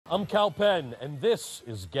I'm Kal Penn, and this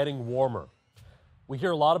is Getting Warmer. We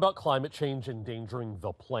hear a lot about climate change endangering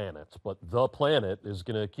the planet, but the planet is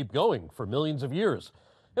going to keep going for millions of years.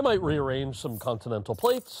 It might rearrange some continental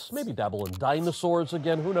plates, maybe dabble in dinosaurs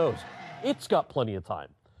again, who knows? It's got plenty of time.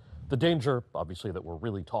 The danger, obviously, that we're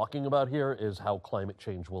really talking about here is how climate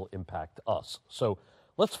change will impact us. So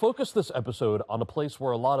let's focus this episode on a place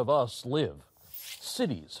where a lot of us live,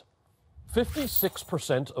 cities.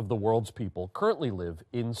 56% of the world's people currently live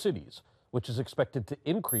in cities, which is expected to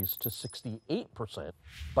increase to 68%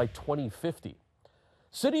 by 2050.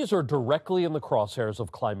 Cities are directly in the crosshairs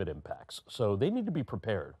of climate impacts, so they need to be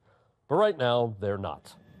prepared. But right now, they're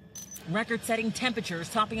not. Record-setting temperatures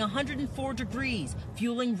topping 104 degrees,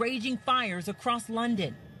 fueling raging fires across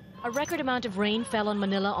London. A record amount of rain fell on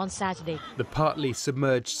Manila on Saturday. The partly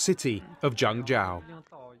submerged city of Zhangjiao.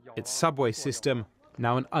 Its subway system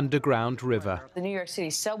now an underground river. The New York City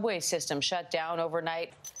subway system shut down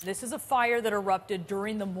overnight. This is a fire that erupted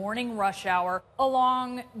during the morning rush hour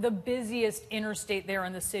along the busiest interstate there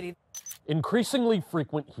in the city. Increasingly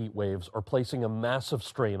frequent heat waves are placing a massive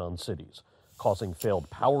strain on cities, causing failed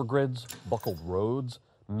power grids, buckled roads,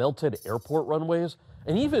 melted airport runways,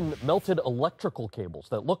 and even melted electrical cables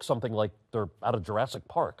that look something like they're out of Jurassic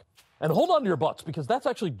Park. And hold on to your butts, because that's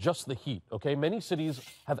actually just the heat, okay? Many cities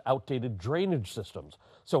have outdated drainage systems,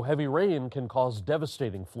 so heavy rain can cause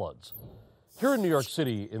devastating floods. Here in New York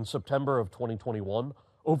City, in September of 2021,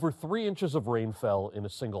 over 3 inches of rain fell in a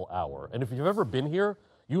single hour. And if you've ever been here,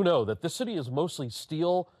 you know that this city is mostly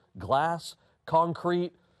steel, glass,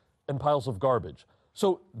 concrete, and piles of garbage.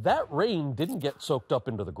 So that rain didn't get soaked up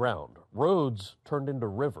into the ground. Roads turned into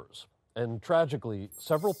rivers. And tragically,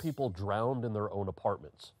 several people drowned in their own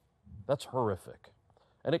apartments. That's horrific.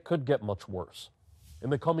 And it could get much worse. In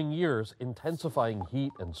the coming years, intensifying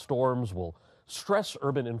heat and storms will stress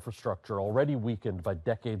urban infrastructure already weakened by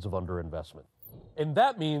decades of underinvestment. And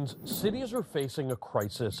that means cities are facing a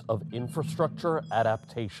crisis of infrastructure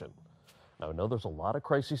adaptation. Now, I know there's a lot of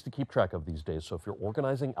crises to keep track of these days, so if you're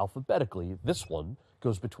organizing alphabetically, this one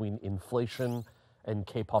goes between inflation and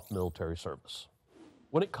K-pop military service.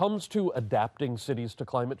 When it comes to adapting cities to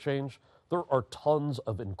climate change, there are tons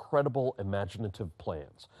of incredible imaginative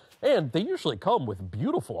plans. And they usually come with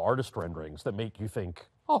beautiful artist renderings that make you think,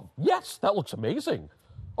 oh, yes, that looks amazing.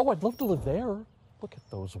 Oh, I'd love to live there. Look at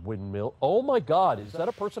those windmills. Oh my God, is that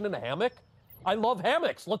a person in a hammock? I love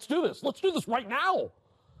hammocks. Let's do this. Let's do this right now.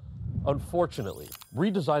 Unfortunately,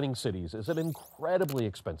 redesigning cities is an incredibly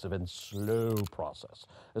expensive and slow process,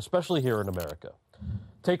 especially here in America.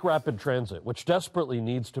 Take rapid transit, which desperately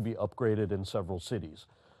needs to be upgraded in several cities.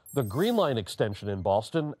 The Green Line extension in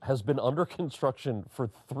Boston has been under construction for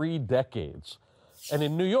 3 decades. And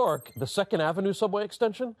in New York, the 2nd Avenue subway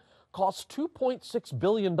extension costs $2.6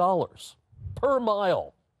 billion per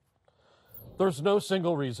mile. There's no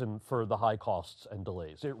single reason for the high costs and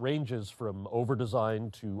delays. It ranges from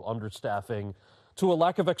overdesign to understaffing to a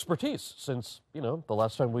lack of expertise since, the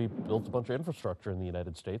last time we built a bunch of infrastructure in the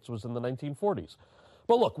United States was in the 1940s.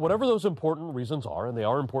 But look, whatever those important reasons are, and they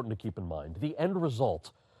are important to keep in mind, the end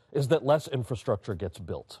result is that less infrastructure gets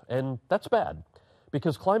built. And that's bad,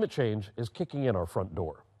 because climate change is kicking in our front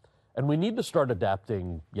door. And we need to start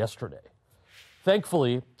adapting yesterday.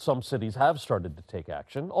 Thankfully, some cities have started to take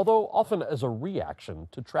action, although often as a reaction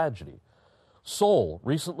to tragedy. Seoul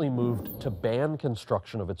recently moved to ban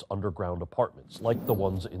construction of its underground apartments, like the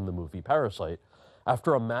ones in the movie Parasite,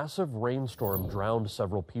 after a massive rainstorm drowned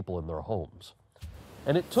several people in their homes.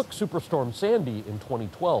 And it took Superstorm Sandy in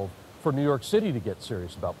 2012 for New York City to get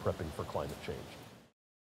serious about prepping for climate change.